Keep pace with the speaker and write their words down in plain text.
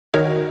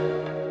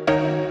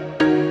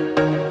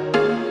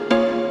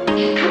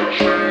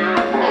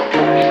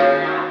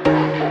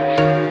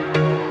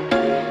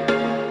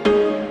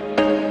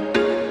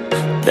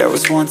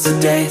once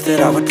a day that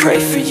I would pray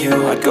for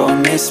you. I'd go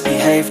and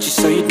misbehave just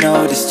so you'd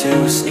notice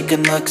too.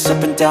 Sneaking looks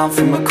up and down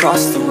from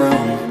across the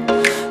room.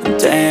 And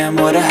damn,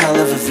 what a hell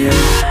of a view.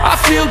 I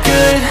feel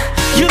good,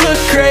 you look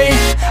great,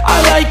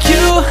 I like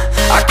you,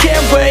 I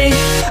can't wait.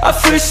 A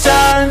first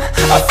time,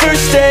 a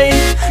first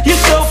date,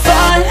 you're so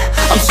fine,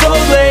 I'm so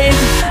late.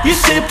 You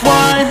sip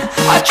wine,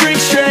 I drink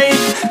straight.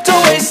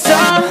 Don't waste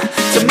time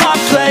to my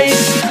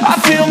place. I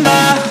feel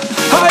my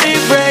heart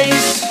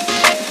erase.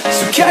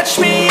 So catch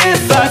me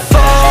if I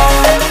fall.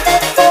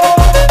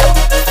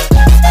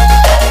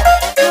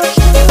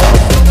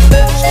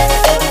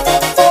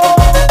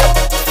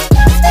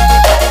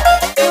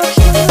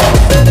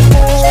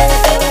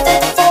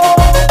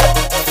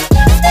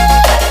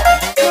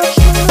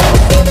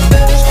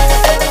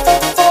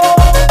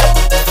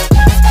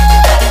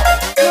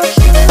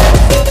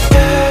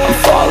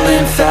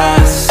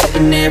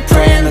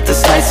 Praying that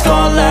this night's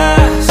gonna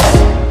last.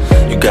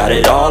 You got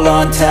it all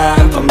on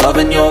tap, I'm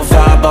loving your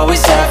vibe,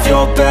 always have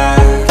your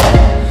back.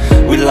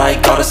 We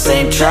like all the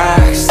same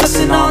tracks,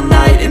 listen all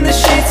night in the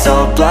sheets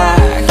all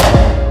black.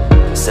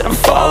 Said I'm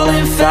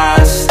falling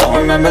fast, don't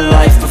remember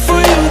life before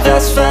you,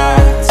 that's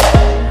facts.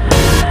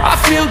 I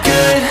feel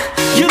good,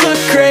 you look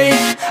great,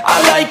 I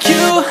like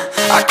you,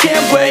 I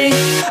can't wait.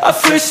 A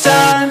first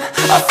time,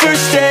 a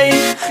first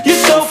date,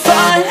 you're so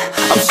fine,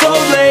 I'm so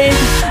late.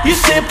 You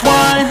sip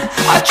wine,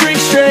 I drink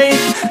straight.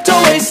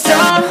 Don't waste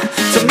time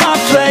to my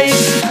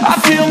place. I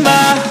feel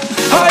my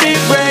heart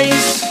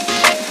erase.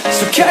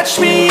 So catch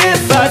me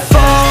if I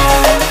fall.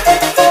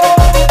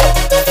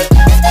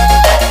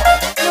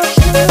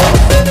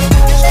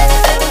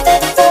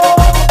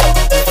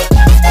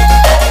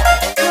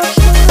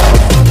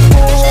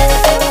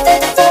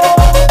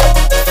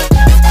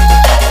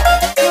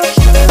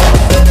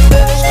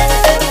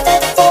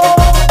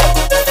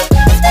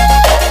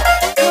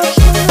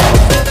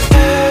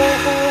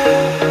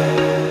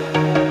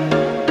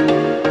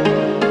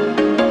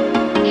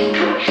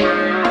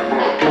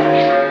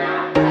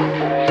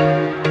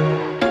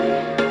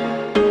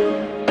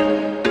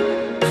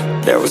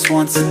 There was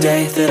once a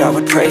day that I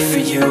would pray for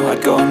you.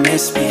 I'd go and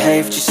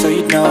misbehave just so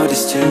you'd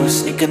notice too.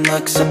 Sneaking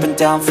looks up and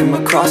down from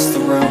across the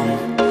room.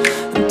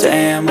 And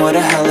damn, what a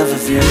hell of a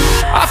view.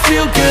 I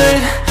feel good,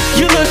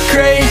 you look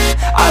great,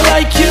 I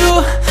like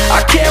you,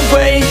 I can't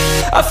wait.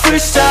 A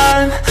first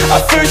time, a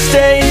first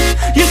date,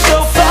 you're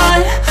so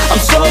fine, I'm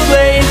so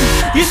late.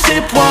 You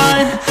sip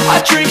wine,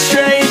 I drink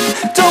straight.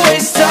 Don't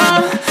waste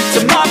time to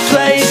my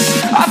place.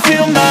 I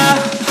feel my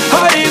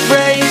heart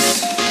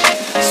erase.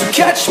 So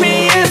catch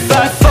me if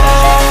I fall.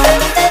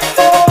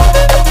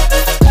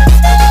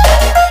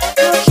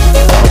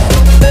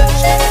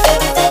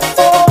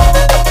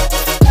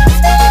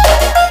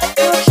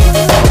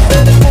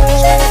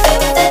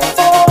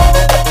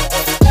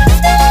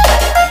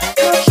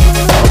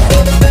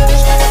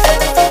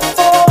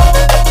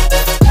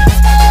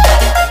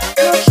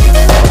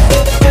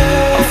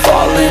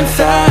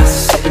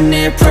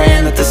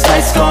 Praying that this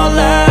night's gonna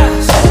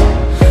last.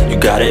 You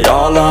got it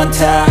all on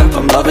tap,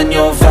 I'm loving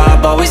your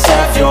vibe, always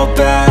have your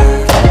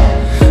back.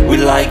 We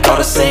like all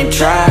the same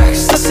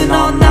tracks, listen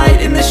all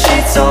night in the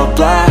sheets all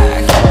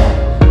black.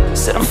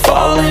 Said I'm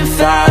falling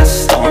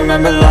fast, don't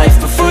remember life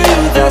before you,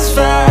 that's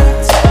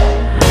facts.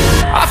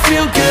 I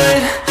feel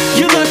good,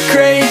 you look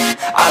great,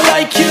 I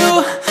like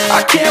you,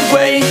 I can't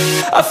wait.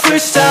 A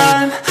first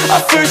time, a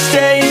first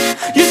date,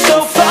 you're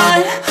so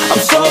fine, I'm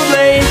so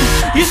late.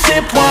 You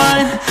sip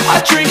wine,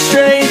 I drink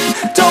straight.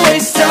 Don't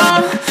waste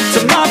time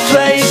to my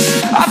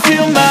place. I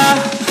feel my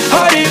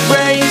heart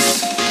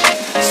erase.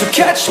 So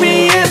catch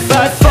me if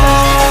I fall.